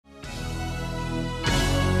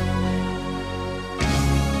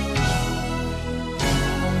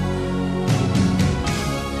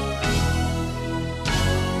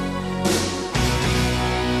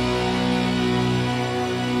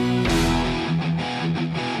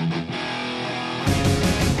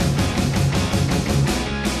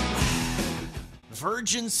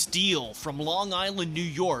Virgin Steele from Long Island, New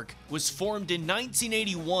York was formed in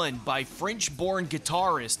 1981 by French-born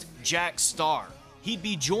guitarist Jack Starr. He'd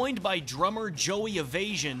be joined by drummer Joey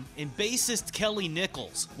Evasion and bassist Kelly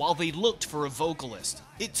Nichols while they looked for a vocalist.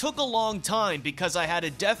 It took a long time because I had a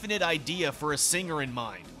definite idea for a singer in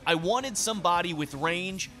mind. I wanted somebody with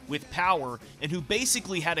range, with power, and who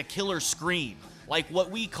basically had a killer scream, like what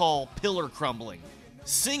we call pillar crumbling.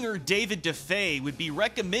 Singer David DeFay would be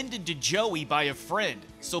recommended to Joey by a friend,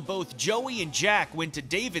 so both Joey and Jack went to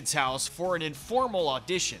David's house for an informal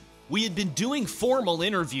audition. We had been doing formal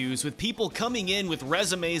interviews with people coming in with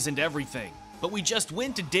resumes and everything, but we just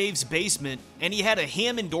went to Dave's basement and he had a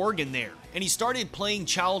Hammond organ there, and he started playing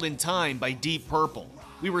Child in Time by Deep Purple.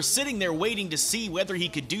 We were sitting there waiting to see whether he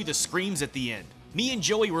could do the screams at the end. Me and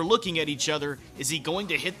Joey were looking at each other. Is he going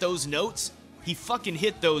to hit those notes? He fucking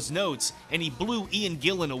hit those notes, and he blew Ian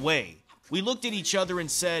Gillan away. We looked at each other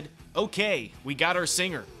and said, okay, we got our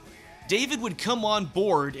singer. David would come on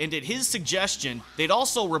board, and at his suggestion, they'd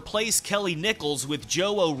also replace Kelly Nichols with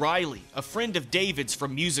Joe O'Reilly, a friend of David's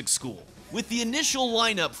from music school. With the initial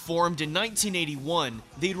lineup formed in 1981,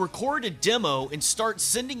 they'd record a demo and start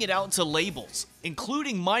sending it out to labels,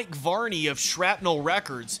 including Mike Varney of Shrapnel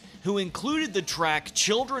Records, who included the track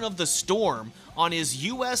Children of the Storm on his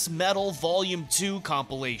US Metal Volume 2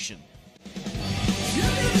 compilation.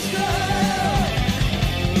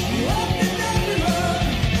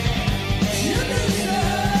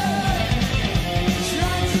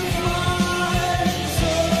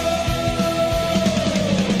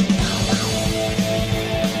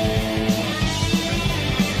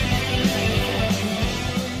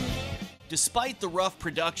 Despite the rough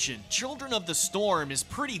production, Children of the Storm is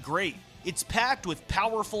pretty great. It's packed with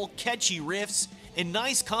powerful, catchy riffs and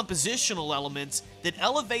nice compositional elements that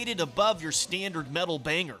elevate it above your standard metal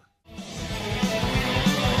banger.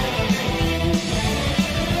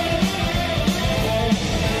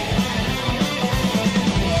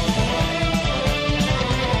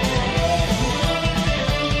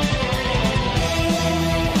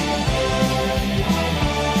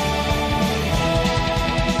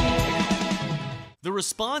 The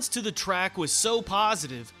response to the track was so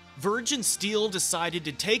positive, Virgin Steele decided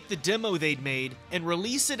to take the demo they'd made and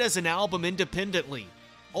release it as an album independently,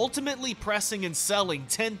 ultimately pressing and selling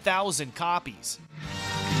 10,000 copies.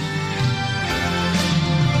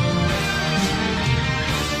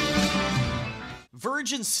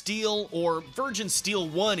 Virgin Steele, or Virgin Steele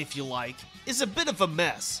 1 if you like, is a bit of a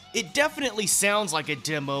mess. It definitely sounds like a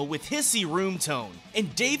demo with hissy room tone,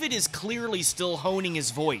 and David is clearly still honing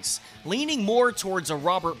his voice, leaning more towards a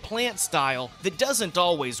Robert Plant style that doesn't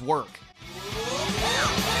always work.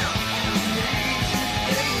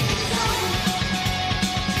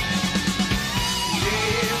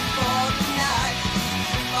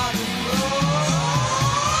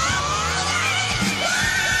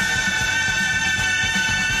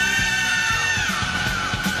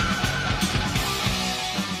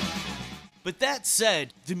 But that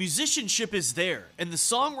said, the musicianship is there, and the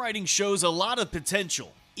songwriting shows a lot of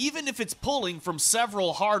potential, even if it's pulling from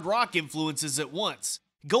several hard rock influences at once.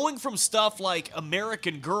 Going from stuff like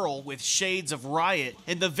American Girl with shades of Riot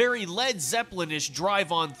and the very Led Zeppelin-ish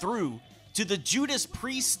Drive On Through, to the Judas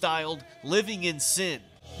Priest-styled Living in Sin.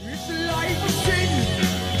 It's a life of sin,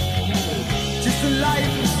 just a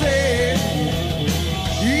life of sin,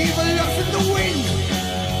 evil lost in the wind,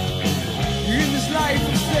 in this life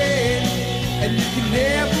of sin. And you can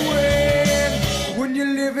never win when you're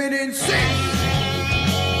living in sin.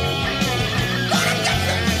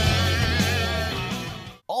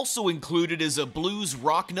 Also included is a blues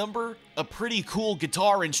rock number, a pretty cool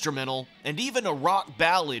guitar instrumental, and even a rock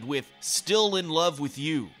ballad with Still in Love with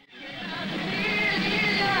You.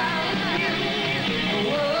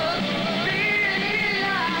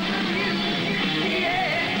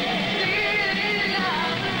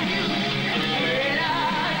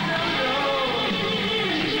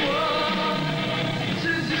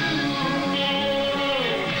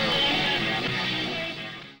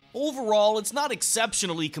 Overall, it's not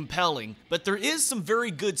exceptionally compelling, but there is some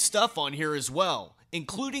very good stuff on here as well,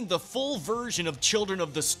 including the full version of Children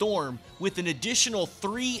of the Storm with an additional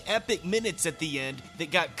 3 epic minutes at the end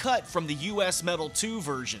that got cut from the US Metal 2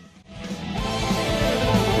 version.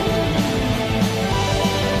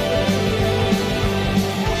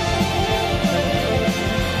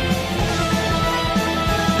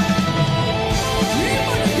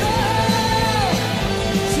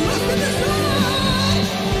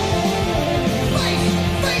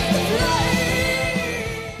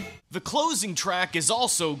 The closing track is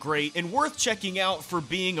also great and worth checking out for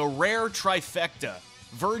being a rare trifecta.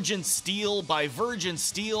 Virgin Steele by Virgin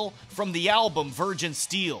Steele from the album Virgin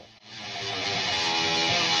Steele.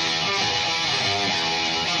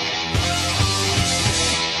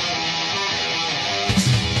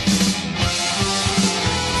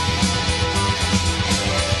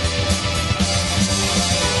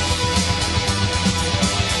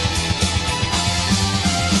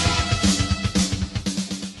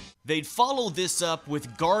 They'd follow this up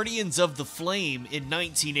with Guardians of the Flame in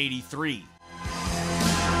 1983.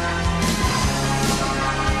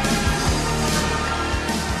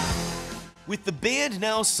 With the band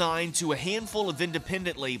now signed to a handful of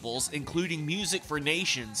independent labels, including Music for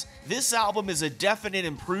Nations, this album is a definite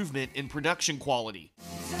improvement in production quality.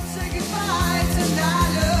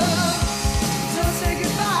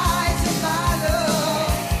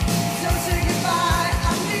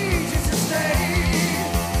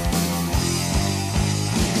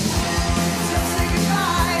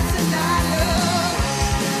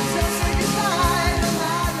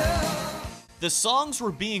 The songs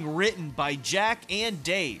were being written by Jack and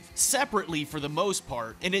Dave, separately for the most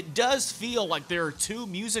part, and it does feel like there are two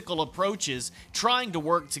musical approaches trying to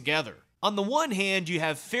work together. On the one hand, you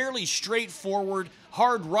have fairly straightforward,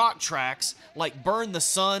 hard rock tracks like Burn the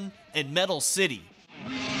Sun and Metal City.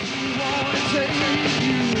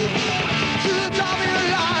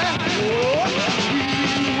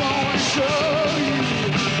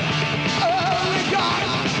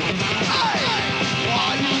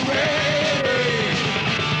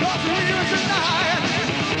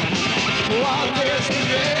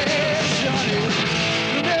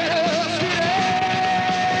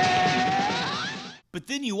 But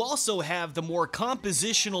then you also have the more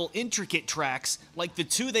compositional, intricate tracks like the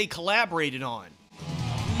two they collaborated on.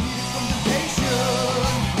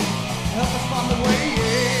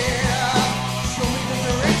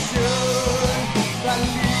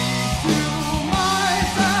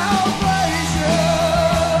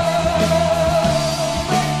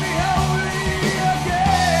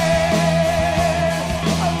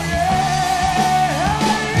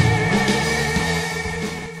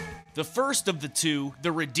 The first of the two,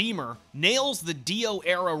 The Redeemer, nails the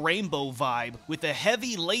Dio-era rainbow vibe with a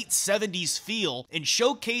heavy late 70s feel and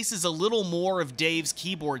showcases a little more of Dave's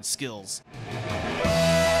keyboard skills.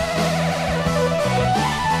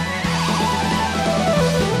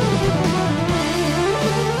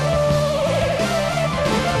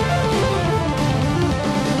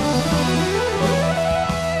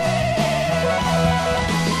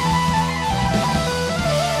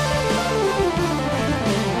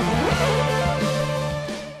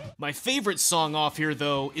 My favorite song off here,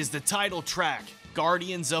 though, is the title track,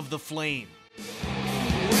 Guardians of the Flame. When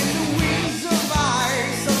the winds of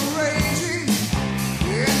ice are raging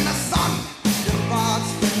and the sun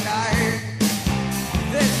departs the night,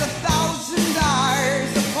 there's 1,000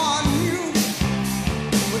 eyes upon you,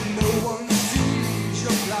 but no one sees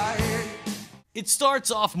your plight. It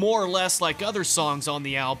starts off more or less like other songs on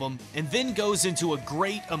the album, and then goes into a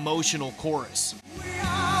great emotional chorus. We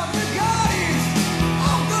are the guardians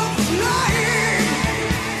of the flying,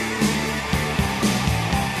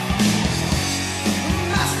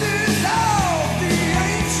 masters of the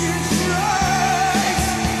ancient strikes.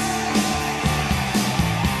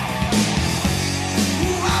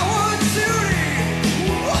 Our duty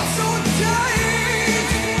was so dying.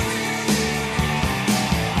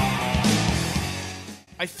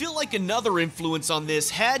 I feel like another influence on this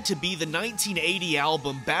had to be the 1980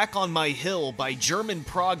 album Back on My Hill by German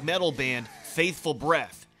prog metal band Faithful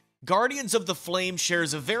Breath. Guardians of the Flame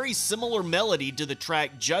shares a very similar melody to the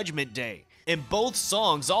track Judgment Day, and both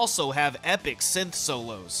songs also have epic synth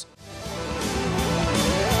solos.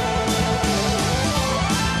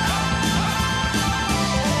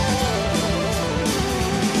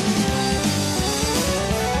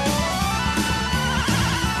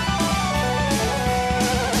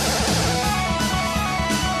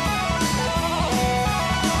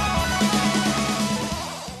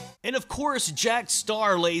 And of course, Jack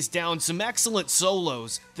Starr lays down some excellent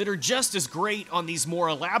solos that are just as great on these more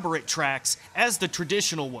elaborate tracks as the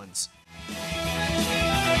traditional ones.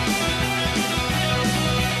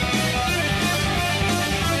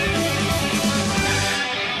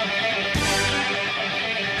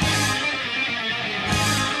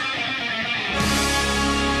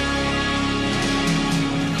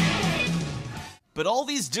 But all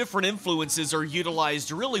these different influences are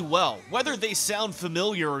utilized really well, whether they sound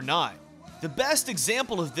familiar or not. The best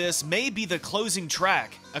example of this may be the closing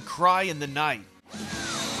track, A Cry in the Night.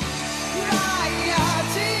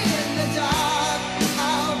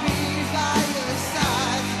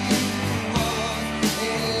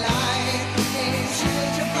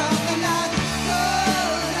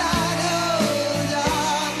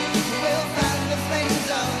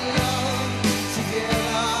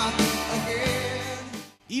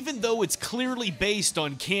 clearly based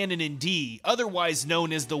on Canon in D, otherwise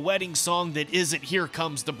known as the wedding song that isn't Here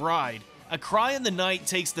Comes the Bride. A Cry in the Night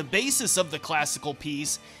takes the basis of the classical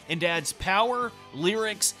piece and adds power,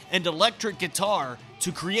 lyrics, and electric guitar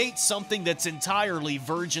to create something that's entirely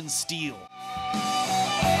Virgin Steele.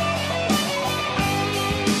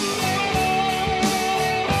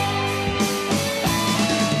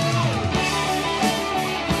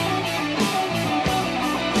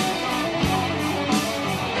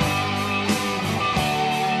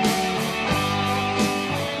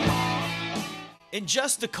 And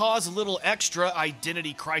just to cause a little extra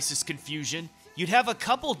identity crisis confusion, you'd have a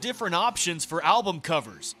couple different options for album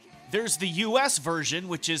covers. There's the US version,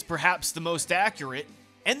 which is perhaps the most accurate,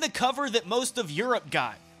 and the cover that most of Europe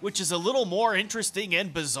got, which is a little more interesting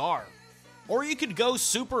and bizarre. Or you could go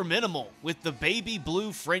super minimal with the baby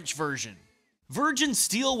blue French version. Virgin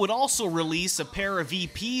Steele would also release a pair of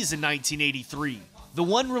EPs in 1983. The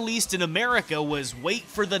one released in America was Wait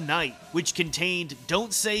for the Night, which contained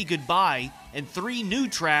Don't Say Goodbye and 3 new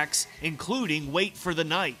tracks, including Wait for the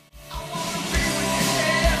Night.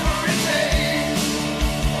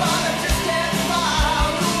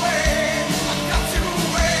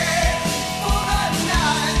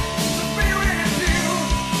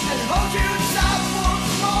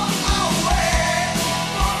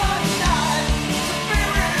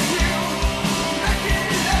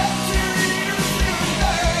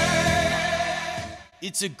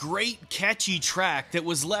 It's a great, catchy track that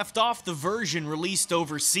was left off the version released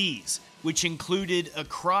overseas, which included A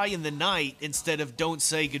Cry in the Night instead of Don't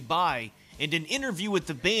Say Goodbye, and an interview with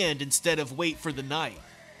the band instead of Wait for the Night.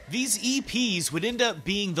 These EPs would end up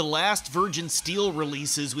being the last Virgin Steele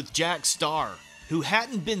releases with Jack Starr, who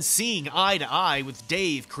hadn't been seeing eye to eye with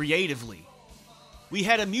Dave creatively. We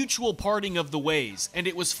had a mutual parting of the ways, and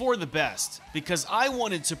it was for the best, because I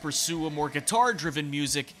wanted to pursue a more guitar-driven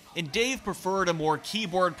music, and Dave preferred a more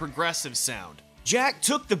keyboard progressive sound. Jack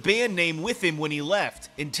took the band name with him when he left,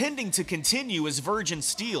 intending to continue as Virgin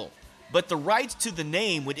Steele, but the rights to the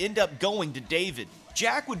name would end up going to David.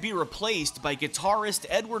 Jack would be replaced by guitarist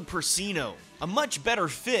Edward Persino, a much better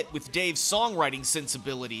fit with Dave's songwriting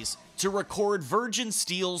sensibilities, to record Virgin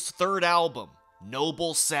Steele's third album,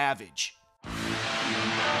 Noble Savage.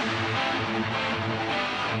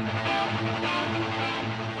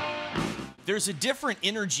 There's a different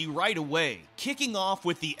energy right away, kicking off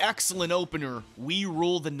with the excellent opener, We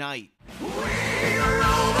Rule the Night. We rule the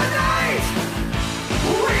night!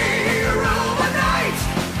 We rule the night!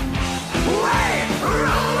 We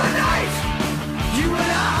rule the night! You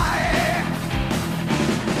and I!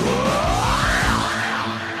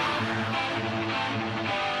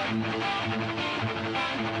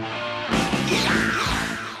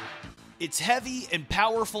 It's heavy and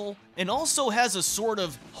powerful, and also has a sort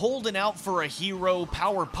of holding out for a hero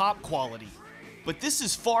power pop quality. But this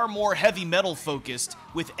is far more heavy metal focused,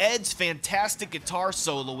 with Ed's fantastic guitar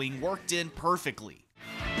soloing worked in perfectly.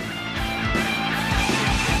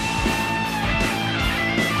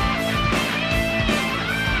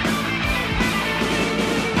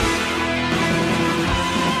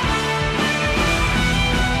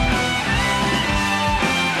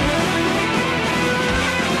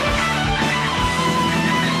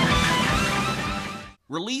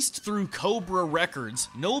 Released through Cobra Records,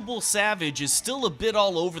 Noble Savage is still a bit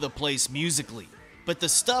all over the place musically, but the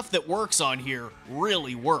stuff that works on here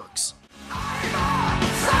really works. I'm a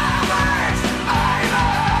savage! I'm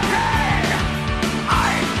a king!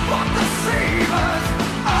 I fought the Seavers!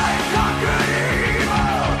 I conquered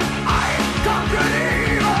evil! I conquered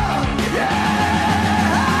evil! Yeah!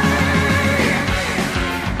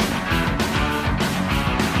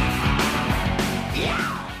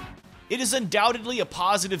 It is undoubtedly a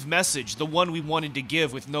positive message, the one we wanted to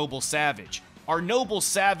give with Noble Savage. Our Noble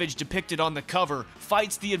Savage depicted on the cover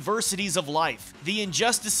fights the adversities of life, the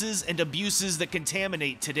injustices and abuses that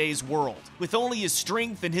contaminate today's world. With only his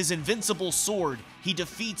strength and his invincible sword, he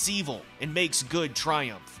defeats evil and makes good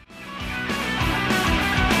triumph.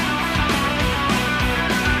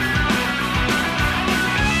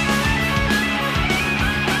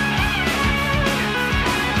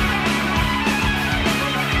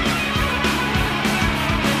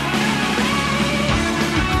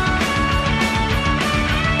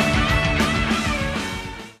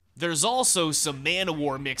 There's also some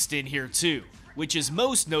Manowar mixed in here too, which is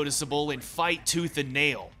most noticeable in Fight Tooth and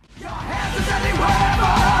Nail. Your hands are deadly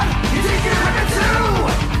weapon! You think you're in it too!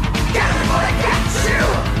 Get it before they get you!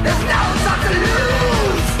 There's no time to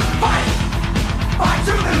lose! Fight! Fight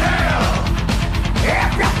to the nail!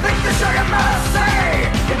 If you think to show your mercy,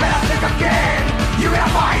 you better think again! You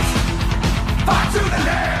gotta fight! Fight to the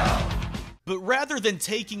nail! But rather than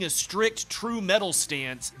taking a strict true metal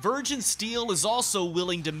stance, Virgin Steele is also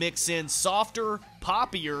willing to mix in softer,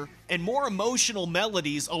 poppier, and more emotional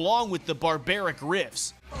melodies along with the barbaric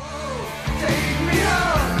riffs. Take me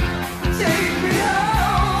home, take me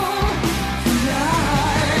home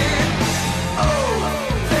tonight.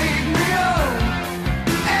 Oh, take me home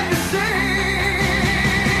and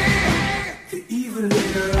see the evil in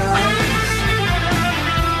her eyes,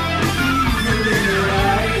 the evil in her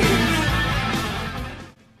eyes.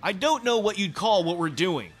 I don't know what you'd call what we're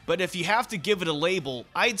doing, but if you have to give it a label,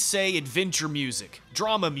 I'd say adventure music,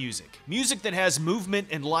 drama music, music that has movement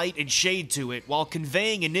and light and shade to it while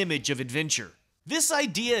conveying an image of adventure. This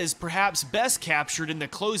idea is perhaps best captured in the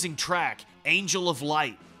closing track, Angel of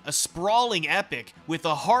Light, a sprawling epic with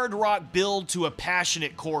a hard rock build to a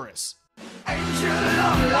passionate chorus. Angel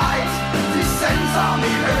of light descends on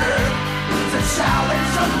the earth to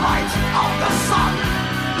challenge the might of the sun.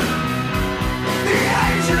 The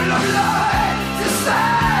angel of light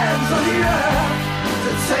descends on the earth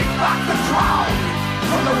to take back the crown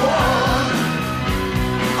from the world.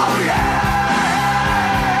 Oh yeah!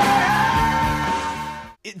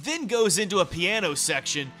 It then goes into a piano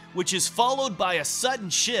section, which is followed by a sudden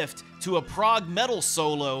shift to a prog metal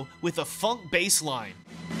solo with a funk bass line.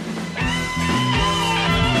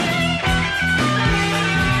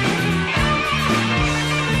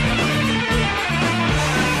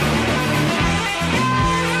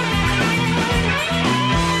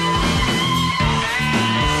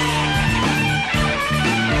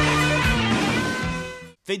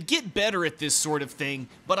 They'd get better at this sort of thing,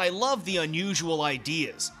 but I love the unusual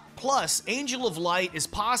ideas. Plus, Angel of Light is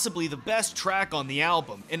possibly the best track on the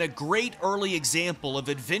album, and a great early example of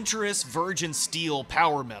adventurous Virgin Steele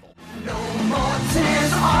power metal. No more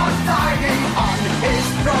tears are dying on his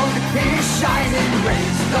throne. He's shining,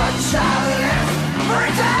 raise the challenge for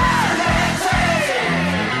eternity.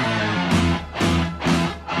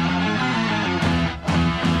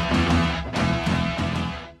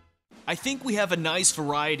 I think we have a nice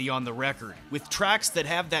variety on the record, with tracks that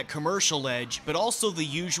have that commercial edge, but also the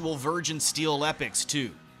usual Virgin Steele epics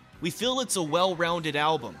too. We feel it's a well-rounded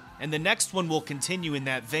album, and the next one will continue in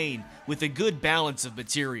that vein with a good balance of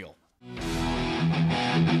material.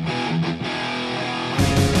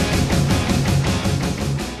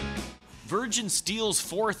 Virgin Steele's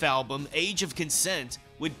fourth album, Age of Consent,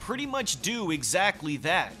 would pretty much do exactly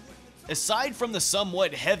that. Aside from the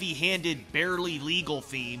somewhat heavy-handed, barely legal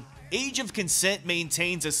theme, Age of Consent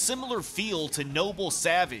maintains a similar feel to Noble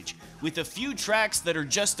Savage, with a few tracks that are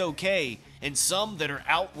just okay, and some that are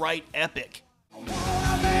outright epic. I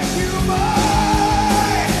wanna make you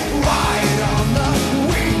mine, ride on the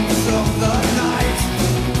wings of the night.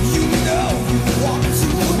 You know you want to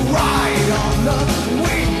ride on the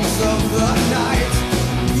wings of the night.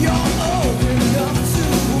 You're old enough to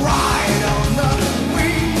ride on the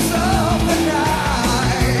wings of the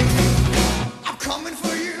night. I'm coming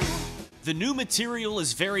for you. The new material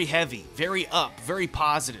is very heavy, very up, very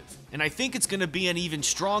positive, and I think it's going to be an even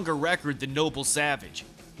stronger record than Noble Savage.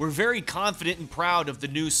 We're very confident and proud of the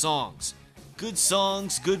new songs. Good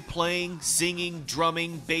songs, good playing, singing,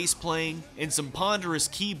 drumming, bass playing, and some ponderous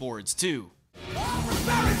keyboards too.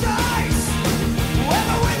 Paradise, where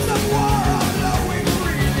the winds of war are blowing,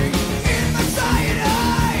 breathing in the giant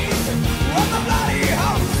eyes of the bloody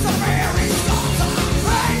hosts of fairy stars,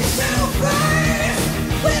 face to face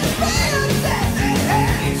with violence and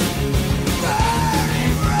hate,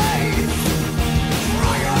 burning rays,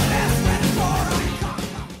 try your best before I come.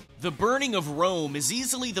 The Burning of Rome is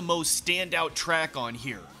easily the most standout track on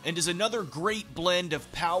here, and is another great blend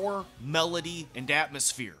of power, melody, and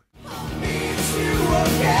atmosphere. Meet you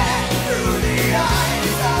again through the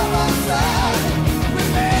eyes of a sun.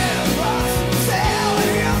 Remember, tell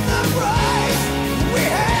him the price we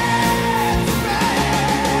had to pay.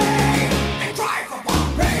 And drive for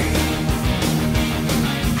Pompeii.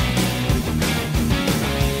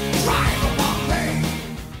 Drive for Pompeii.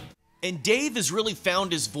 And Dave has really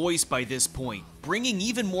found his voice by this point, bringing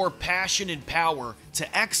even more passion and power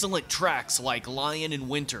to excellent tracks like Lion in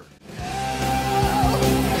Winter.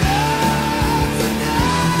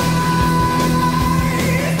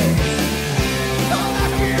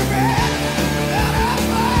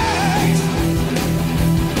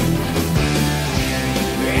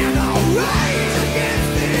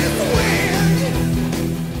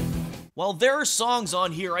 While there are songs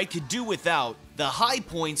on here I could do without, the high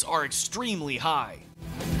points are extremely high.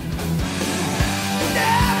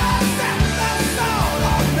 Never set the soul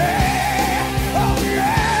on me. Oh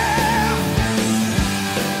yeah.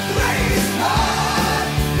 Raise hard,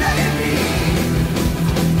 let it be.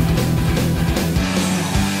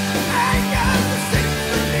 Anger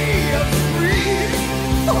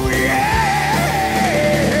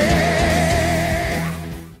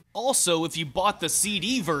Also, if you bought the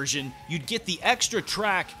CD version, you'd get the extra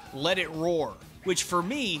track, Let It Roar, which for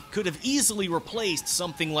me could have easily replaced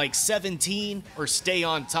something like 17 or Stay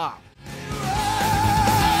on Top.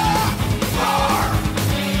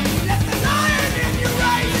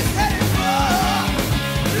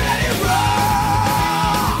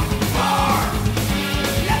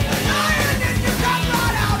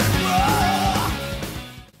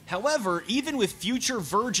 However, even with future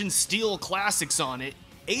Virgin Steele classics on it,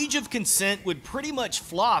 Age of Consent would pretty much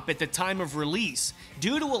flop at the time of release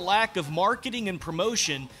due to a lack of marketing and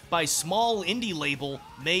promotion by small indie label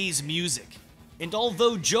Maze Music. And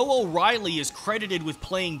although Joe O'Reilly is credited with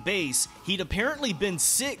playing bass, he'd apparently been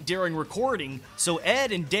sick during recording, so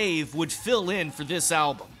Ed and Dave would fill in for this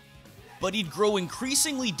album. But he'd grow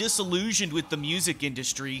increasingly disillusioned with the music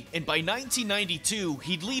industry, and by 1992,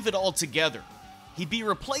 he'd leave it all together. He'd be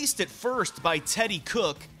replaced at first by Teddy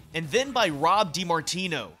Cook, and then by Rob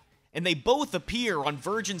DiMartino, and they both appear on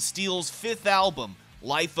Virgin Steele's fifth album,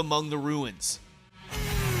 Life Among the Ruins.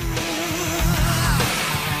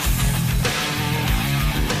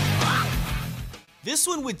 This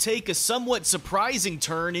one would take a somewhat surprising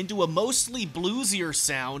turn into a mostly bluesier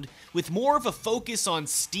sound, with more of a focus on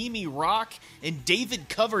steamy rock and David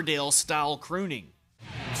Coverdale-style crooning.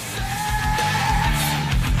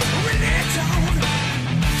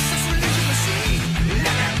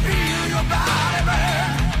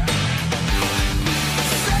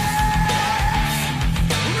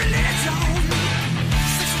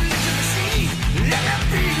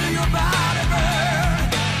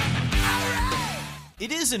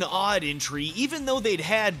 It is an odd entry, even though they'd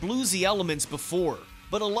had bluesy elements before,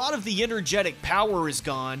 but a lot of the energetic power is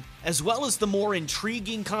gone, as well as the more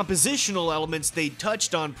intriguing compositional elements they'd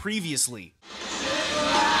touched on previously.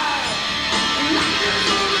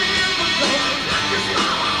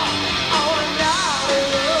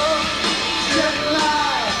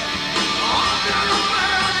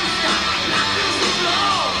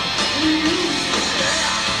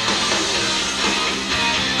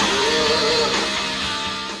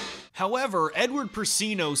 However, Edward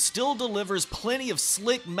Persino still delivers plenty of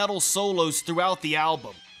slick metal solos throughout the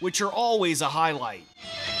album, which are always a highlight.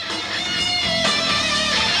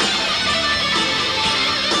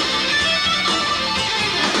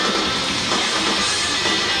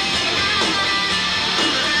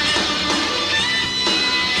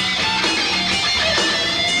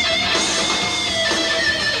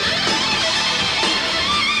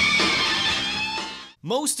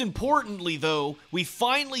 Most importantly, though, we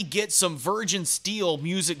finally get some Virgin Steele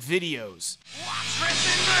music videos.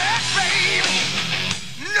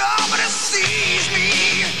 Nobody sees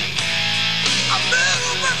me. I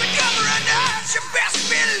move with the government, you best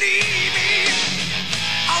believe me.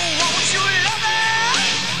 I want you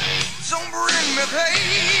loving, don't bring me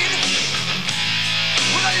pain.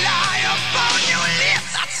 With a lie upon your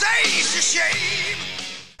lips, I taste your shame.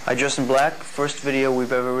 I Dress in Black, first video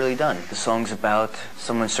we've ever really done. The song's about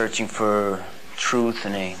someone searching for truth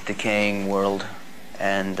in a decaying world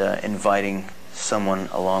and inviting someone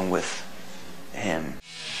along with him.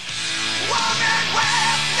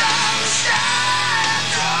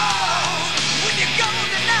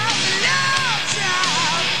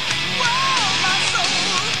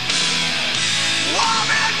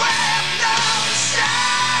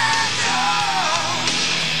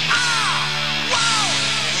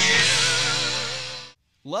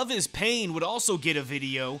 Love is Pain would also get a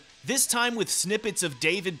video, this time with snippets of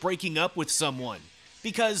David breaking up with someone.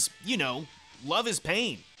 Because, you know, love is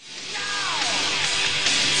pain.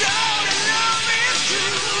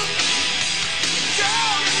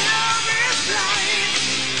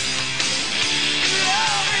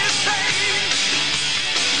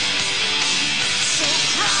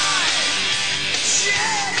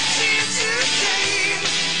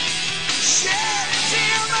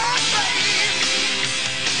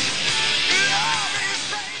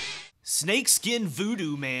 Snakeskin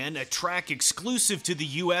Voodoo Man, a track exclusive to the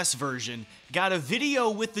US version, got a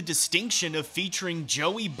video with the distinction of featuring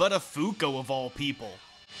Joey Buttafuoco of all people.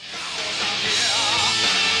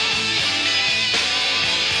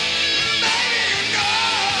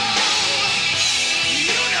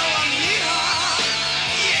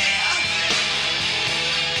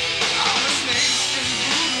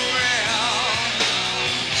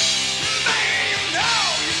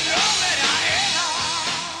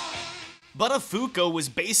 Buttafuoco was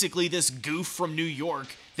basically this goof from New York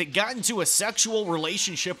that got into a sexual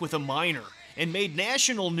relationship with a minor and made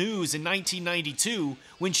national news in 1992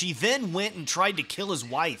 when she then went and tried to kill his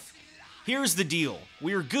wife. Here's the deal.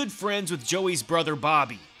 We are good friends with Joey's brother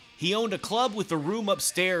Bobby. He owned a club with a room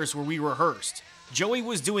upstairs where we rehearsed. Joey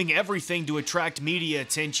was doing everything to attract media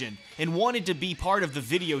attention and wanted to be part of the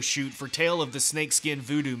video shoot for Tale of the Snakeskin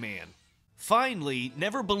Voodoo Man. Finally,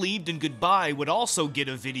 Never Believed in Goodbye would also get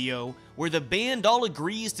a video where the band all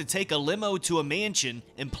agrees to take a limo to a mansion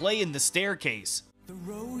and play in the staircase. The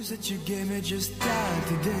rose that you gave me just died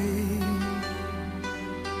today.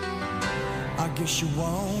 I guess you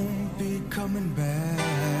won't be coming back.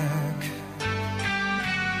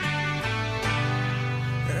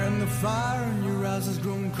 And the fire in your eyes has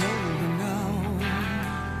grown colder now.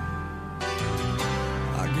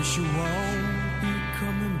 I guess you won't be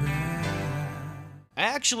coming back. I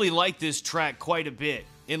actually like this track quite a bit,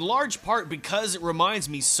 in large part because it reminds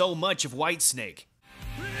me so much of Whitesnake.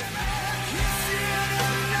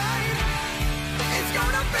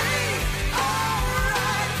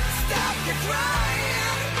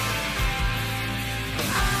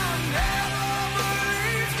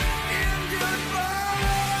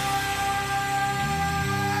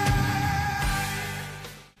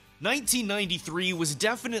 "1993 was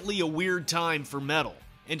definitely a weird time for metal,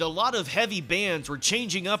 and a lot of heavy bands were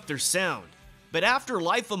changing up their sound. But after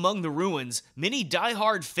Life Among the Ruins, many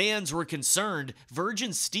diehard fans were concerned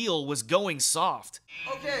Virgin Steele was going soft.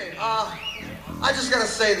 Okay, I just gotta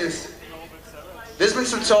say this. There's been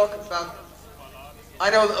some talk about.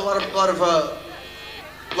 I know a lot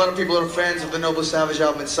of people are fans of the Noble Savage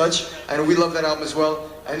album and such, and we love that album as well.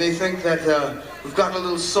 And they think that we've gotten a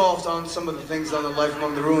little soft on some of the things on the Life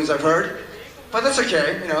Among the Ruins, I've heard. But that's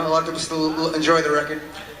okay, you know, a lot of people still enjoy the record.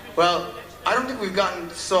 Well, I don't think we've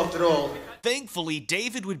gotten soft at all. Thankfully,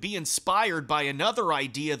 David would be inspired by another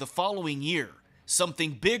idea the following year.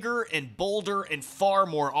 Something bigger and bolder and far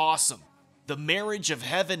more awesome. The Marriage of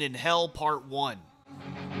Heaven and Hell Part 1.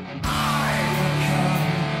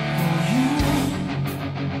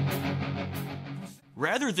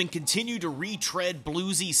 Rather than continue to retread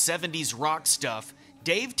bluesy 70s rock stuff,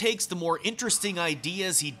 Dave takes the more interesting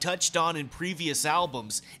ideas he'd touched on in previous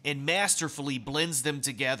albums and masterfully blends them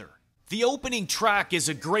together. The opening track is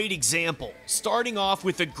a great example, starting off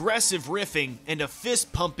with aggressive riffing and a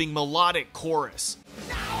fist-pumping melodic chorus.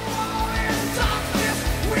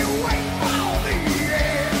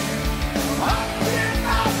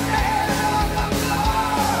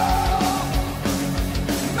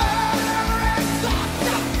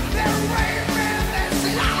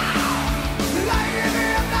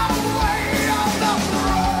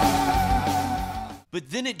 But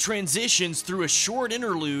then it transitions through a short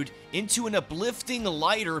interlude into an uplifting,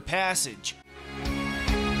 lighter passage.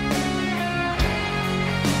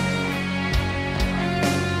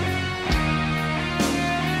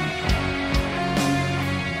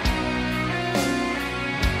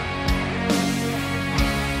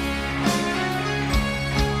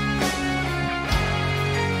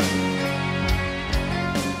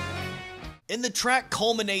 And the track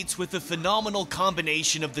culminates with a phenomenal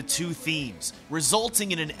combination of the two themes,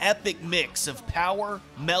 resulting in an epic mix of power,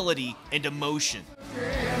 melody, and emotion.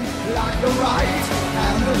 Like the right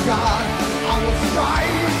hand of God, I will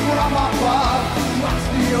strike from above, cross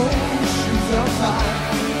the oceans of time.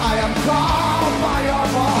 I am called by your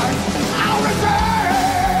voice. I'll return.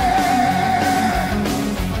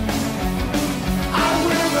 I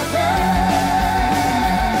will return.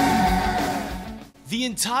 The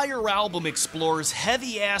entire album explores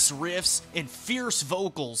heavy-ass riffs and fierce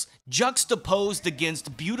vocals juxtaposed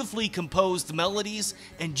against beautifully composed melodies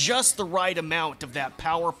and just the right amount of that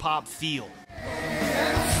power pop feel.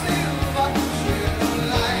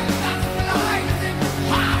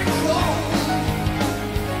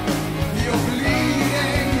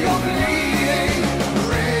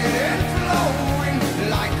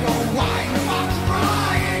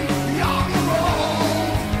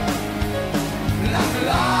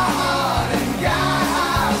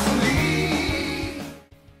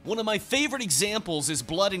 One of my favorite examples is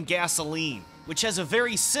Blood and Gasoline, which has a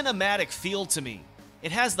very cinematic feel to me.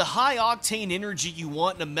 It has the high-octane energy you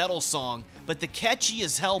want in a metal song, but the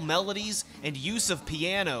catchy-as-hell melodies and use of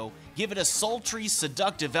piano give it a sultry,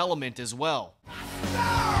 seductive element as well.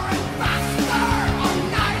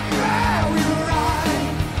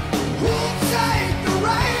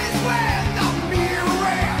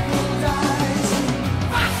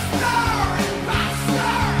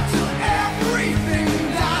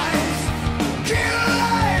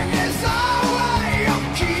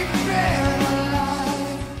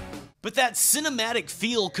 But that cinematic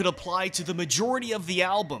feel could apply to the majority of the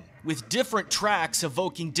album, with different tracks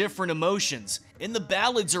evoking different emotions, and the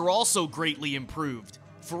ballads are also greatly improved.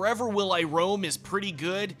 Forever Will I Roam is pretty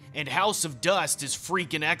good, and House of Dust is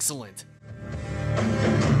freaking excellent.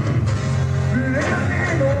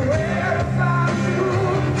 Living away.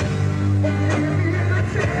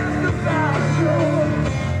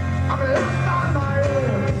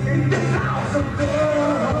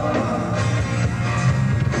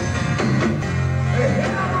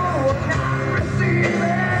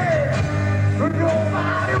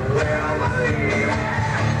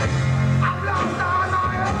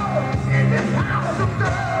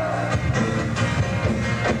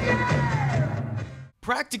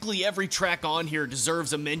 Practically every track on here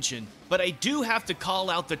deserves a mention, but I do have to call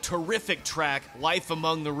out the terrific track, Life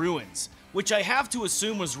Among the Ruins, which I have to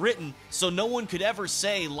assume was written so no one could ever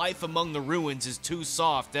say Life Among the Ruins is too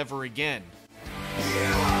soft ever again.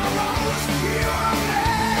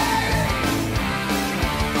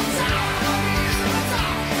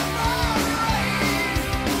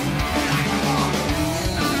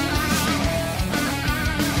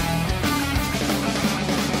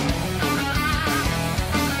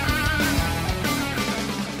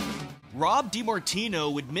 Rob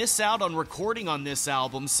DiMartino would miss out on recording on this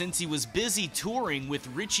album since he was busy touring with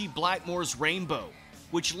Ritchie Blackmore's Rainbow,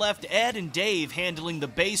 which left Ed and Dave handling the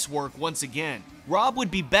bass work once again. Rob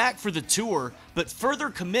would be back for the tour, but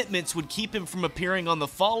further commitments would keep him from appearing on the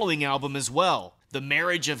following album as well, The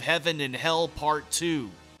Marriage of Heaven and Hell Part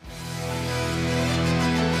 2.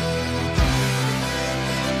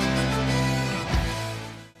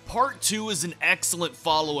 Part 2 is an excellent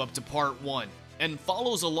follow-up to Part 1, and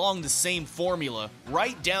follows along the same formula,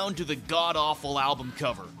 right down to the god-awful album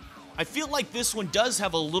cover. I feel like this one does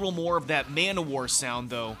have a little more of that Manowar sound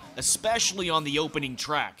though, especially on the opening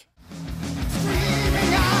track.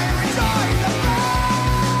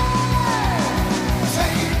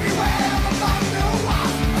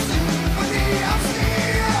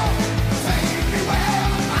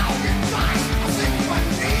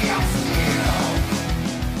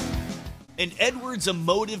 And Edward's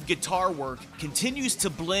emotive guitar work continues to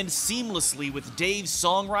blend seamlessly with Dave's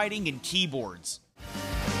songwriting and keyboards.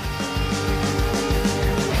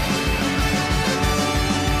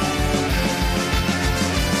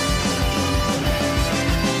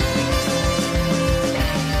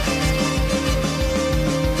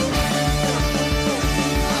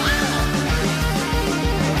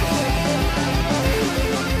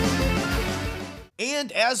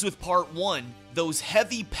 And as with Part 1, those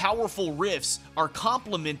heavy, powerful riffs are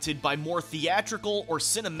complemented by more theatrical or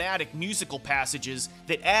cinematic musical passages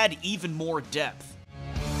that add even more depth.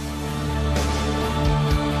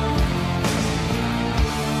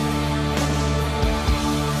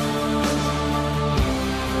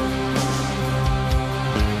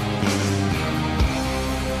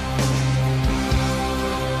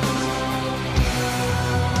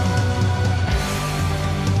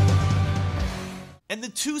 And the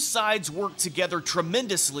two sides work together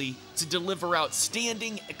tremendously to deliver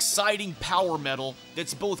outstanding, exciting power metal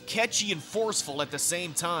that's both catchy and forceful at the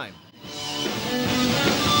same time.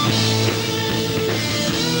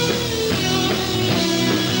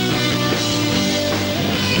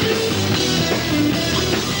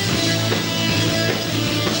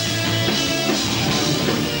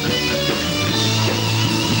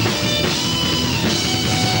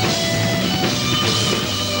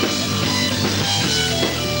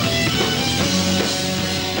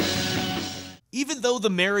 Even though The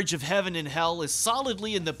Marriage of Heaven and Hell is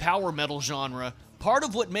solidly in the power metal genre, part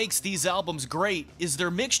of what makes these albums great is their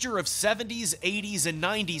mixture of 70s, 80s, and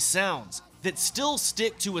 90s sounds that still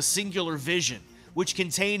stick to a singular vision, which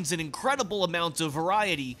contains an incredible amount of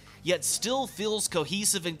variety, yet still feels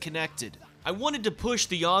cohesive and connected. I wanted to push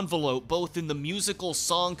the envelope both in the musical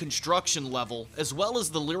song construction level as well as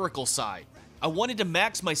the lyrical side. I wanted to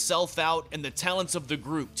max myself out and the talents of the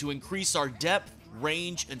group to increase our depth,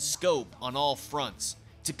 range, and scope on all fronts,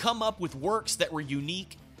 to come up with works that were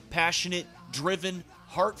unique, passionate, driven,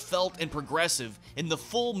 heartfelt, and progressive in the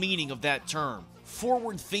full meaning of that term.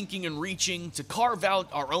 Forward-thinking and reaching to carve out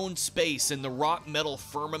our own space in the rock metal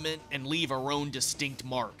firmament and leave our own distinct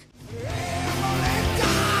mark.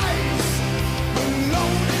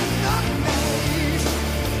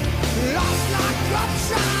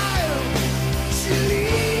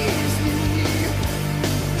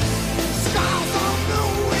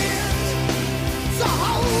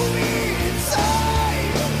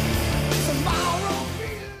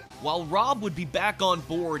 While Rob would be back on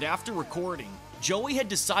board after recording, Joey had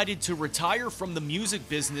decided to retire from the music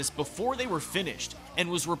business before they were finished and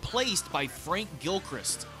was replaced by Frank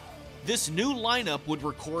Gilchrist. This new lineup would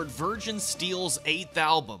record Virgin Steele's 8th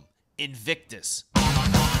album, Invictus.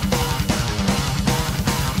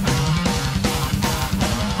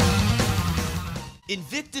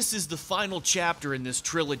 Invictus is the final chapter in this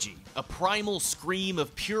trilogy, a primal scream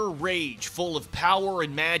of pure rage full of power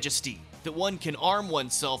and majesty that one can arm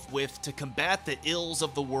oneself with to combat the ills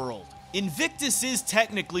of the world. Invictus is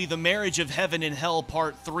technically The Marriage of Heaven and Hell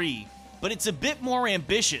Part 3, but it's a bit more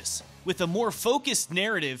ambitious, with a more focused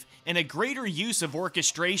narrative and a greater use of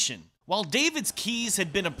orchestration. While David's keys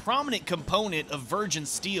had been a prominent component of Virgin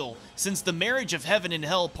Steele since The Marriage of Heaven and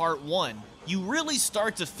Hell Part 1, you really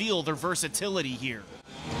start to feel their versatility here.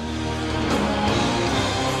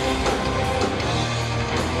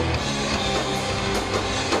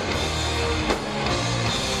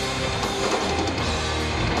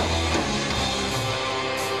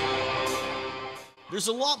 There's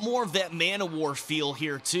a lot more of that Manowar feel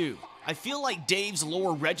here too. I feel like Dave's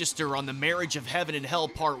lower register on the Marriage of Heaven and Hell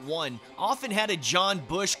Part 1 often had a John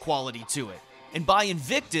Bush quality to it. And by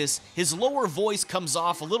Invictus, his lower voice comes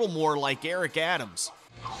off a little more like Eric Adams.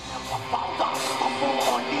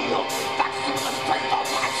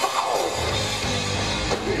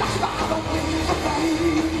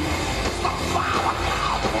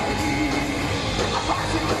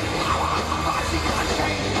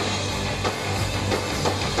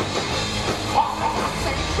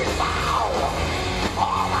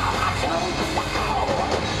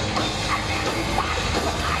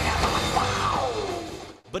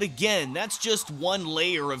 But again, that's just one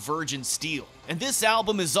layer of Virgin Steele. And this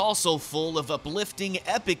album is also full of uplifting,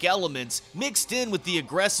 epic elements mixed in with the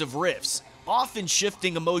aggressive riffs, often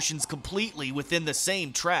shifting emotions completely within the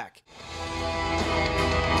same track.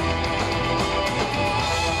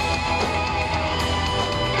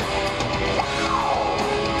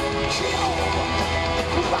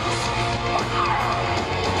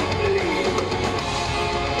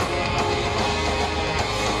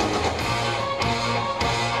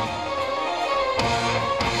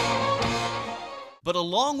 But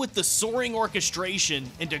along with the soaring orchestration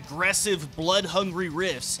and aggressive, blood-hungry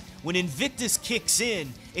riffs, when Invictus kicks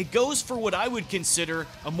in, it goes for what I would consider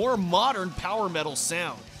a more modern power metal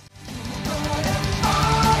sound.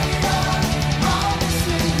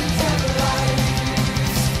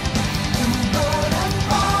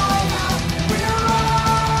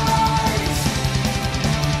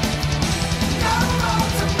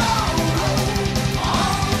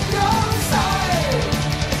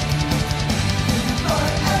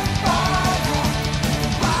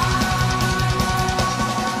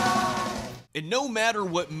 And no matter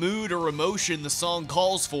what mood or emotion the song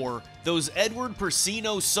calls for, those Edward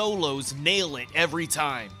Persino solos nail it every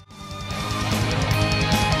time.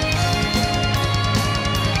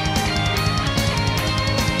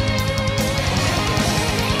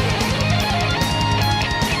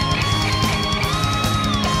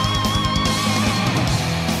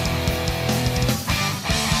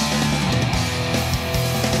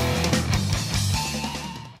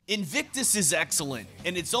 Invictus is excellent,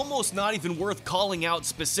 and it's almost not even worth calling out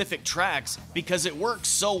specific tracks because it works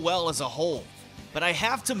so well as a whole. But I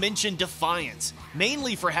have to mention Defiance,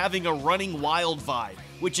 mainly for having a Running Wild vibe,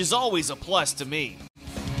 which is always a plus to me.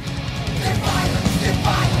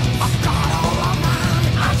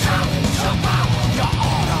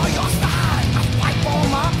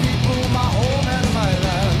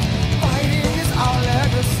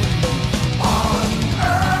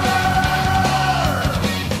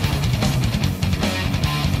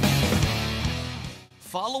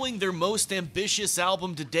 Following their most ambitious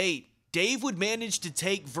album to date, Dave would manage to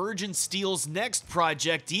take Virgin Steele's next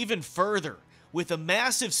project even further, with a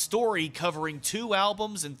massive story covering 2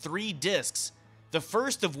 albums and 3 discs, the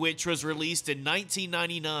first of which was released in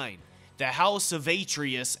 1999, The House of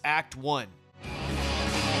Atreus Act 1.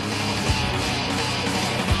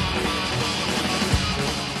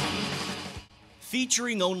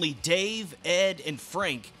 Featuring only Dave, Ed, and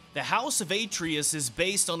Frank, The House of Atreus is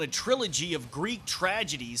based on a trilogy of Greek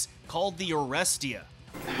tragedies called the Orestia.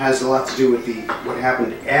 It has a lot to do with what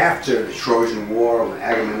happened after the Trojan War, when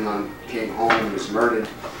Agamemnon came home and was murdered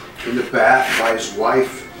in the bath by his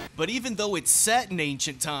wife. But even though it's set in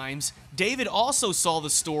ancient times, David also saw the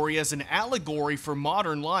story as an allegory for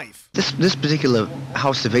modern life. This particular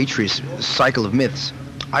House of Atreus cycle of myths,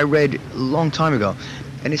 I read a long time ago,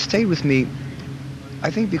 and it stayed with me,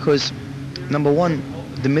 I think because, number one,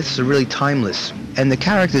 the myths are really timeless, and the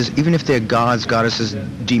characters, even if they're gods, goddesses,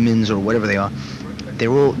 demons, or whatever they are, they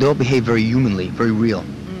all behave very humanly, very real.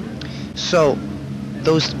 So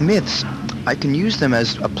those myths, I can use them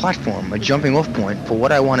as a platform, a jumping off point for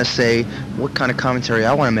what I want to say, what kind of commentary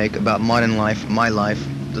I want to make about modern life, my life,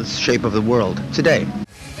 the shape of the world today.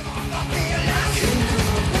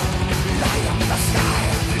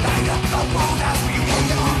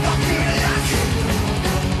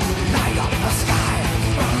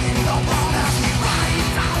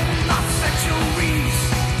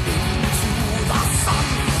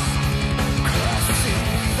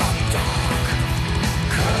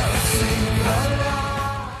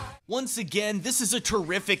 Once again, this is a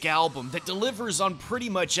terrific album that delivers on pretty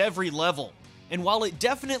much every level. And while it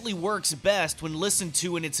definitely works best when listened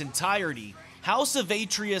to in its entirety, House of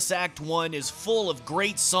Atreus Act 1 is full of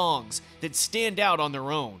great songs that stand out on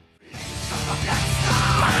their own.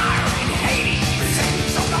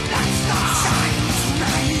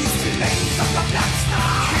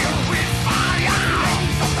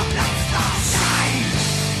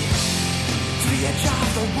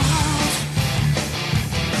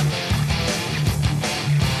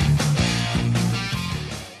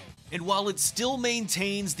 And while it still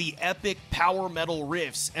maintains the epic power metal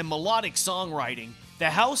riffs and melodic songwriting, the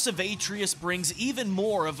House of Atreus brings even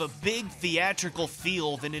more of a big theatrical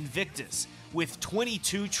feel than Invictus, with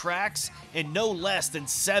 22 tracks and no less than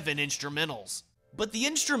 7 instrumentals. But the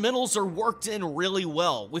instrumentals are worked in really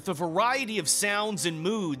well, with a variety of sounds and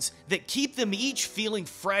moods that keep them each feeling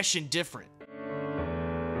fresh and different.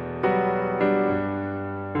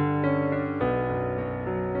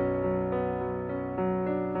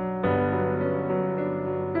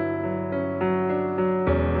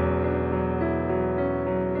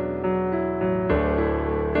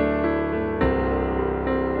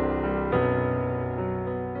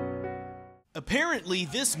 Apparently,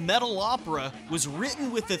 this metal opera was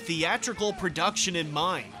written with a theatrical production in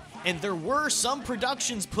mind, and there were some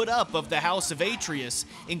productions put up of the House of Atreus,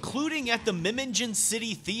 including at the Memmingen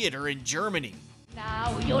City Theater in Germany.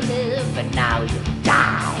 Now you live and now you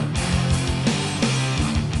die.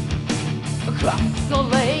 Across the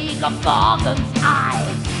lake of Morgan's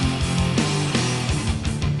eyes,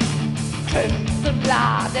 crimson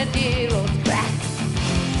blood and heroes crest.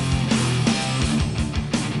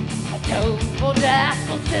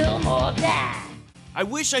 I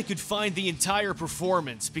wish I could find the entire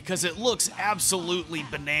performance because it looks absolutely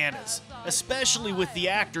bananas, especially with the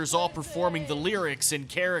actors all performing the lyrics in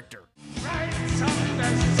character.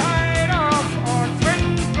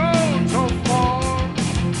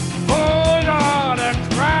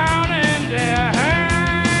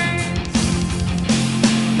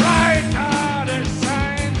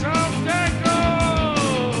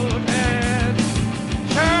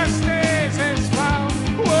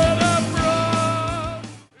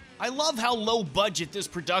 I love how low budget this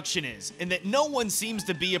production is, and that no one seems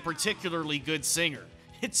to be a particularly good singer.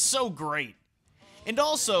 It's so great. And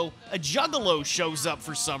also, a juggalo shows up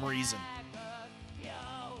for some reason.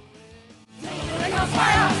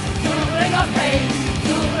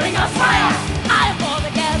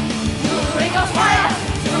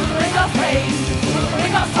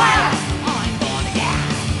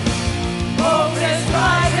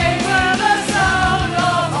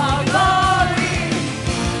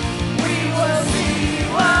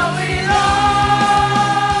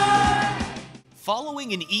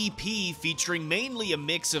 Following an EP featuring mainly a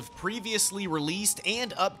mix of previously released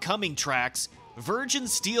and upcoming tracks, Virgin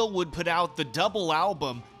Steele would put out the double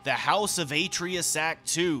album The House of Atreus Act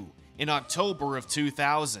 2 in October of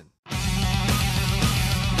 2000.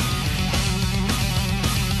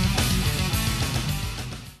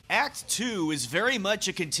 Act 2 is very much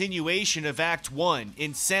a continuation of Act 1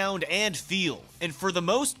 in sound and feel, and for the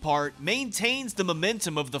most part maintains the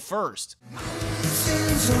momentum of the first.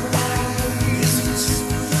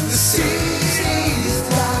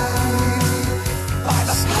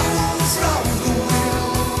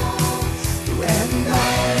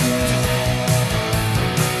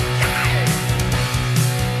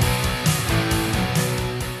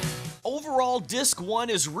 Overall, Disc 1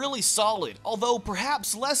 is really solid, although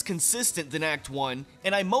perhaps less consistent than Act 1,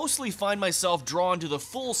 and I mostly find myself drawn to the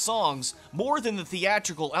full songs more than the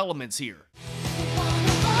theatrical elements here.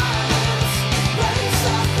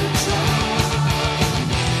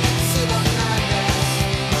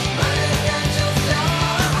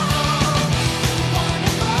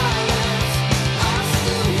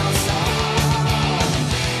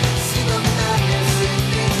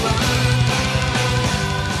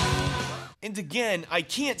 And again, I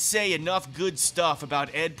can't say enough good stuff about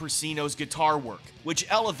Ed Persino's guitar work, which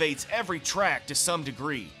elevates every track to some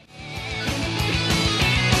degree.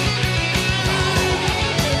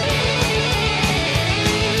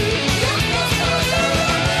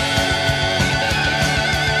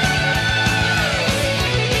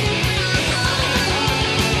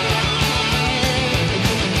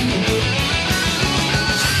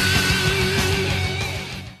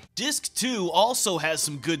 Disc 2 also has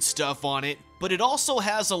some good stuff on it, but it also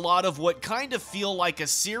has a lot of what kind of feel like a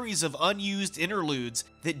series of unused interludes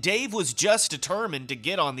that Dave was just determined to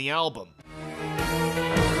get on the album.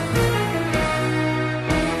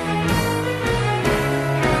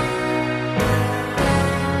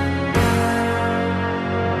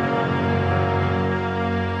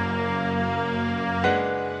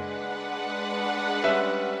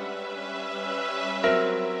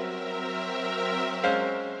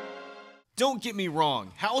 Don't get me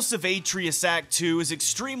wrong, House of Atreus Act 2 is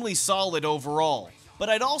extremely solid overall, but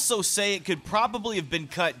I'd also say it could probably have been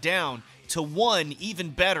cut down to one even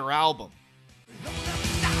better album.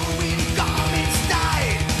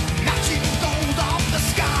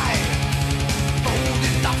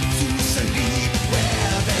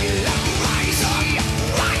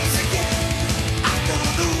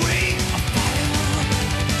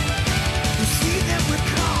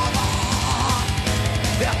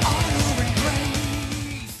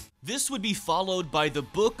 This would be followed by The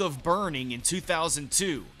Book of Burning in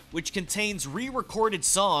 2002, which contains re-recorded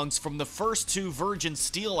songs from the first two Virgin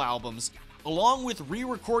Steele albums, along with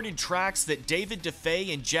re-recorded tracks that David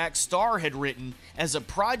DeFay and Jack Starr had written as a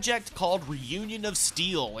project called Reunion of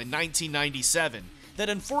Steele in 1997,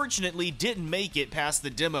 that unfortunately didn't make it past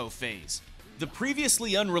the demo phase. The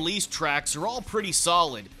previously unreleased tracks are all pretty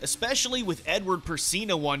solid, especially with Edward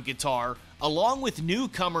Persino on guitar, along with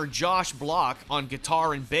newcomer Josh Block on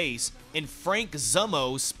guitar and bass, and Frank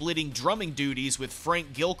Zummo splitting drumming duties with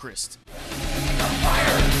Frank Gilchrist.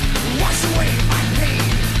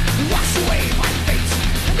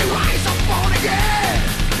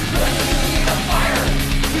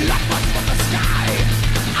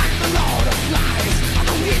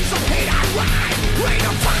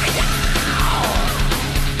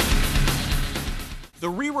 The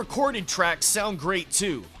re-recorded tracks sound great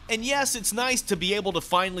too, and yes, it's nice to be able to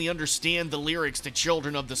finally understand the lyrics to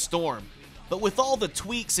Children of the Storm, but with all the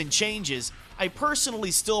tweaks and changes, I personally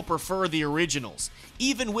still prefer the originals,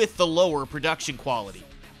 even with the lower production quality.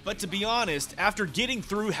 But to be honest, after getting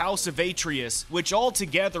through House of Atreus, which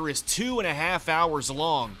altogether is 2.5 hours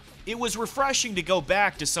long, it was refreshing to go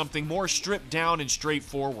back to something more stripped down and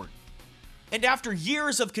straightforward. And after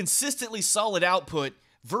years of consistently solid output,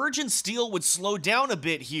 Virgin Steele would slow down a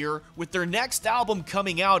bit here with their next album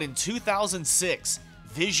coming out in 2006,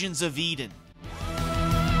 Visions of Eden.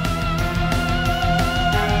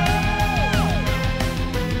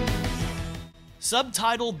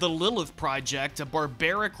 Subtitled The Lilith Project, a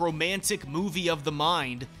barbaric romantic movie of the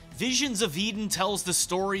mind, Visions of Eden tells the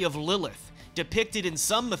story of Lilith, depicted in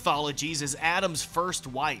some mythologies as Adam's first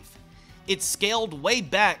wife. It's scaled way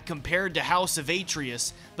back compared to House of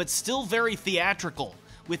Atreus, but still very theatrical,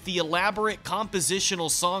 with the elaborate compositional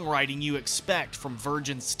songwriting you expect from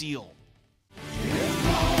Virgin Steele.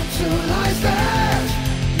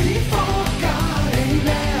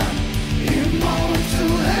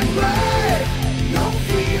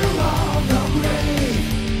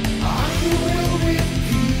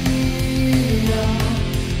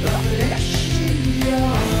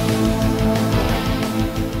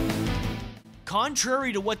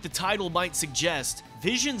 Contrary to what the title might suggest,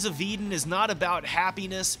 Visions of Eden is not about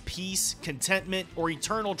happiness, peace, contentment, or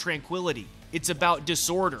eternal tranquility. It's about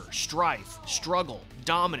disorder, strife, struggle,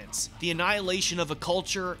 dominance, the annihilation of a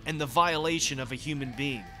culture, and the violation of a human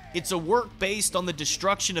being. It's a work based on the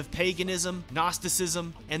destruction of paganism,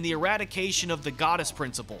 Gnosticism, and the eradication of the goddess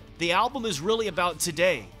principle. The album is really about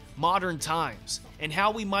today, modern times, and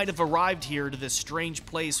how we might have arrived here to this strange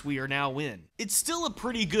place we are now in. It's still a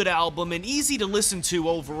pretty good album and easy to listen to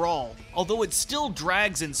overall, although it still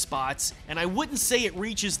drags in spots, and I wouldn't say it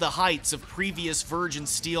reaches the heights of previous Virgin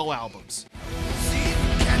Steele albums.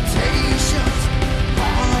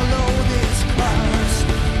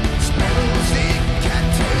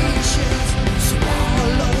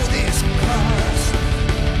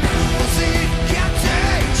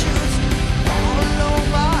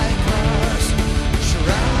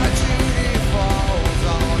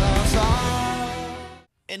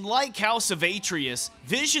 And like House of Atreus,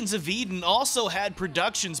 Visions of Eden also had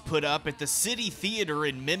productions put up at the City Theater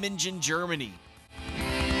in Memmingen, Germany.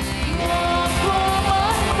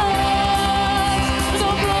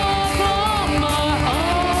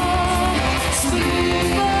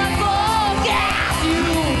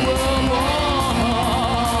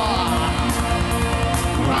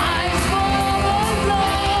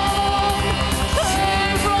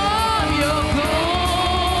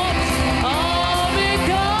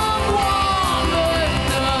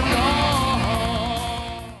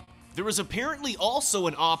 There was apparently also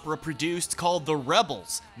an opera produced called The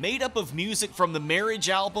Rebels, made up of music from the Marriage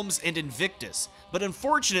albums and Invictus, but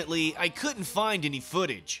unfortunately, I couldn't find any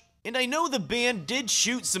footage. And I know the band did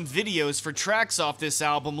shoot some videos for tracks off this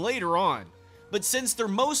album later on, but since they're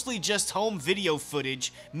mostly just home video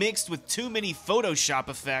footage mixed with too many Photoshop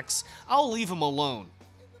effects, I'll leave them alone.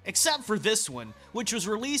 Except for this one, which was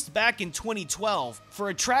released back in 2012 for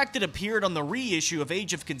a track that appeared on the reissue of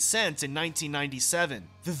Age of Consent in 1997.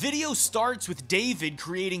 The video starts with David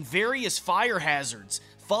creating various fire hazards,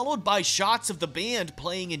 followed by shots of the band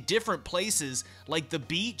playing in different places like the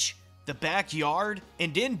beach, the backyard,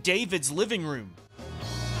 and in David's living room.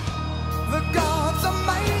 The gods are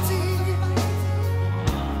mighty,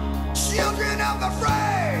 children of the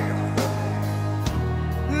brave,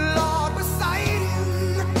 Lord beside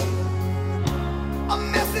him, a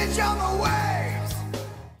message on the waves.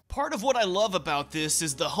 Part of what I love about this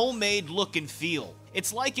is the homemade look and feel.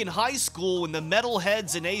 It's like in high school when the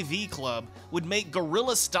metalheads in AV Club would make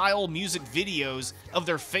guerrilla-style music videos of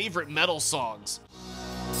their favorite metal songs.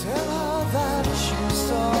 Tell her that she's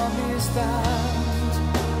so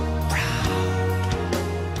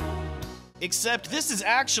Except this is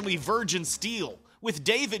actually Virgin Steele, with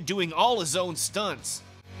David doing all his own stunts.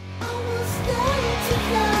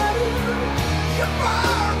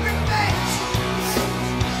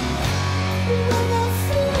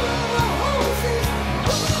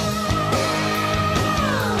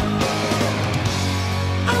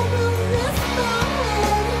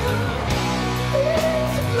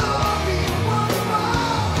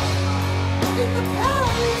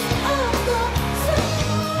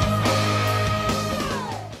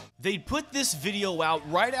 They'd put this video out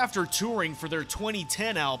right after touring for their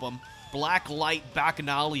 2010 album, Black Light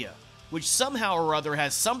Bacchanalia, which somehow or other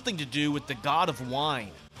has something to do with the god of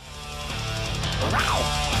wine.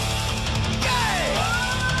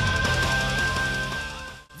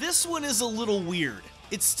 This one is a little weird.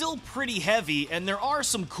 It's still pretty heavy, and there are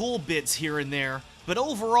some cool bits here and there, but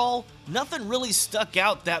overall, nothing really stuck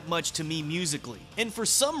out that much to me musically. And for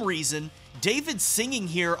some reason, David's singing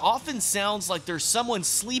here often sounds like there's someone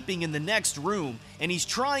sleeping in the next room, and he's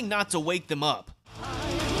trying not to wake them up.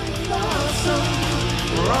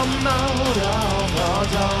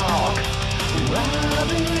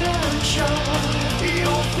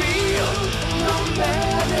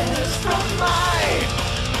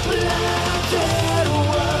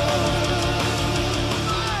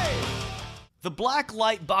 The Black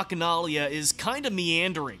Light Bacchanalia is kinda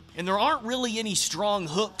meandering, and there aren't really any strong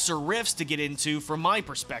hooks or riffs to get into from my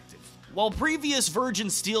perspective. While previous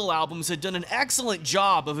Virgin Steele albums had done an excellent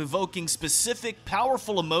job of evoking specific,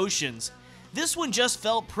 powerful emotions, this one just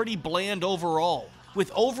felt pretty bland overall,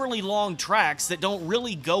 with overly long tracks that don't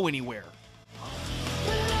really go anywhere.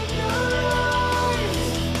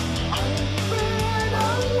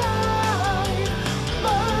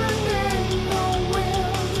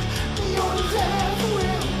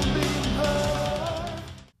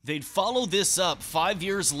 They'd follow this up 5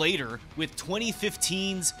 years later with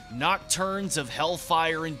 2015's Nocturnes of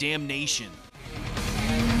Hellfire and Damnation.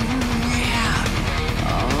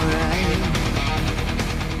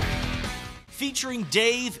 Featuring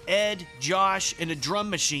Dave, Ed, Josh, and a drum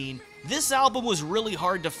machine, this album was really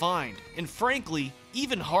hard to find, and frankly,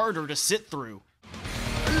 even harder to sit through.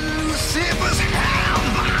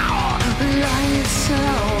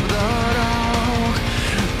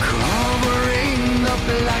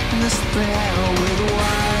 Blackness there with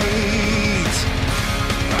white.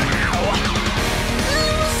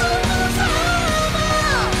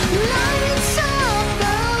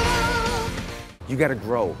 You gotta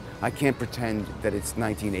grow. I can't pretend that it's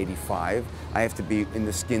 1985. I have to be in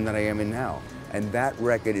the skin that I am in now. And that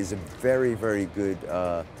record is a very, very good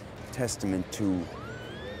testament to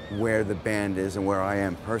where the band is and where I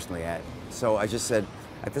am personally at. So I just said,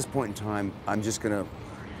 at this point in time, I'm just gonna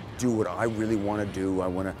do what I really want to do.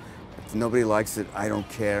 If nobody likes it, I don't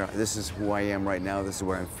care. This is who I am right now. This is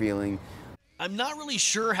what I'm feeling. I'm not really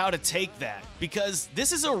sure how to take that, because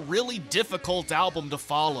this is a really difficult album to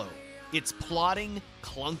follow. It's plodding,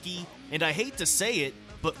 clunky, and I hate to say it,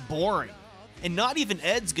 but boring. And not even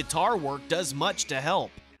Ed's guitar work does much to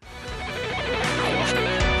help.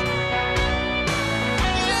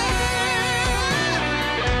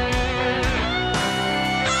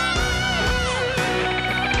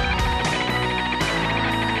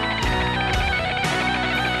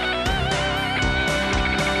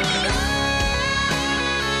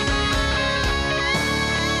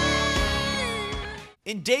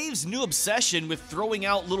 And Dave's new obsession with throwing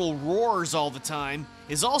out little roars all the time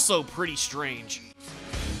is also pretty strange.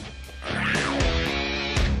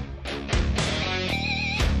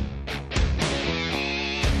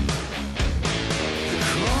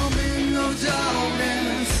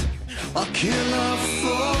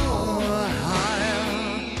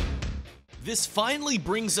 This finally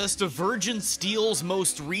brings us to Virgin Steele's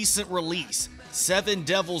most recent release, Seven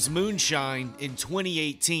Devils Moonshine, in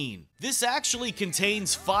 2018. This actually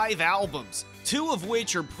contains 5 albums, 2 of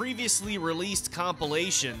which are previously released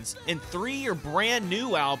compilations, and 3 are brand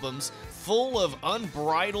new albums full of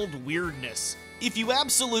unbridled weirdness. If you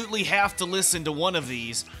absolutely have to listen to one of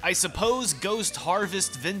these, I suppose Ghost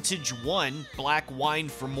Harvest Vintage 1, Black Wine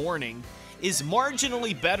for Morning, is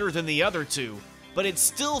marginally better than the other 2, but it's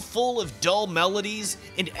still full of dull melodies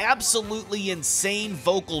and absolutely insane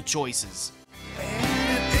vocal choices.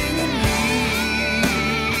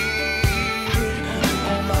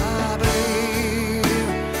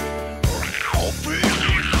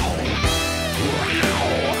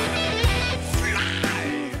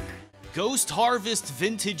 Ghost Harvest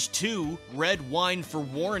Vintage 2, Red Wine for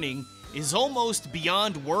Warning, is almost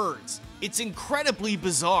beyond words. It's incredibly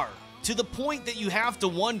bizarre. to the point that you have to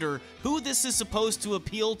wonder who this is supposed to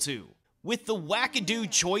appeal to. With the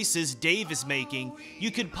wackadoo choices Dave is making,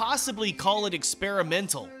 you could possibly call it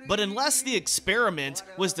experimental, but unless the experiment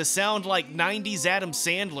was to sound like 90s Adam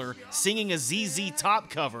Sandler singing a ZZ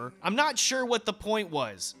Top cover, I'm not sure what the point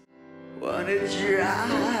was. When it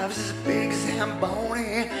drives his big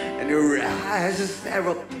Zamboni and he rises his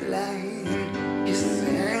aeroplane, he's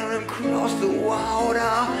sailing across the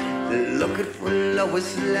water, looking for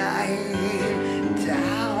Lois Lane,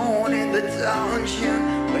 down in the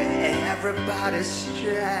dungeon where everybody's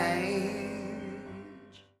strange.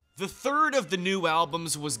 The third of the new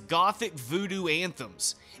albums was Gothic Voodoo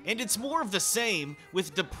Anthems, and it's more of the same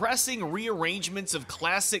with depressing rearrangements of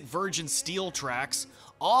classic Virgin Steele tracks,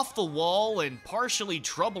 off-the-wall and partially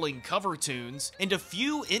troubling cover tunes, and a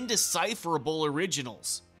few indecipherable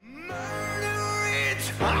originals. Murder,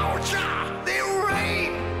 torture, they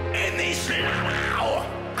rape, and they slaughter,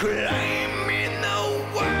 claiming the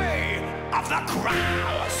way of the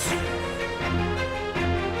cross.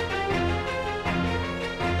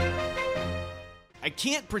 I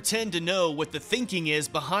can't pretend to know what the thinking is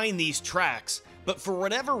behind these tracks, but for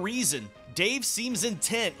whatever reason, Dave seems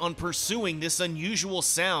intent on pursuing this unusual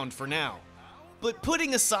sound for now. But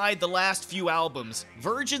putting aside the last few albums,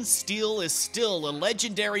 Virgin Steele is still a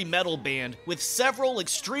legendary metal band with several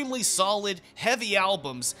extremely solid, heavy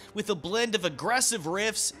albums with a blend of aggressive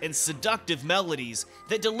riffs and seductive melodies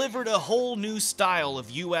that delivered a whole new style of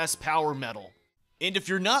US power metal. And if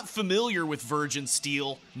you're not familiar with Virgin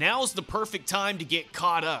Steele, now's the perfect time to get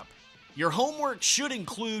caught up. Your homework should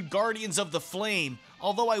include Guardians of the Flame,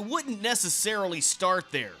 although I wouldn't necessarily start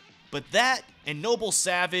there. But that, and Noble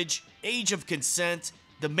Savage, Age of Consent,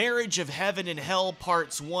 The Marriage of Heaven and Hell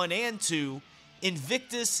Parts 1 and 2,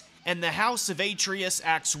 Invictus, and The House of Atreus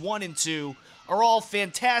Acts 1 and 2 are all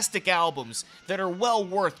fantastic albums that are well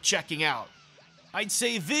worth checking out. I'd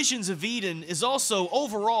say Visions of Eden is also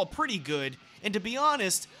overall pretty good, and to be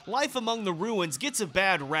honest, Life Among the Ruins gets a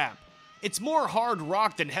bad rap. It's more hard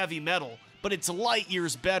rock than heavy metal, but it's light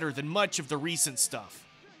years better than much of the recent stuff.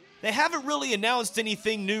 They haven't really announced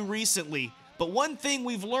anything new recently, but one thing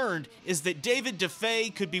we've learned is that David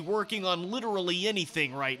DeFay could be working on literally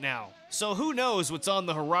anything right now, so who knows what's on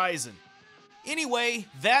the horizon. Anyway,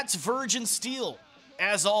 that's Virgin Steele.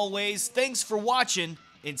 As always, thanks for watching,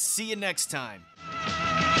 and see you next time.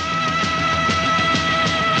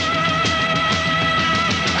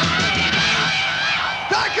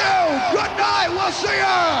 Thank you! Good night! We'll see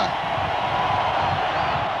ya!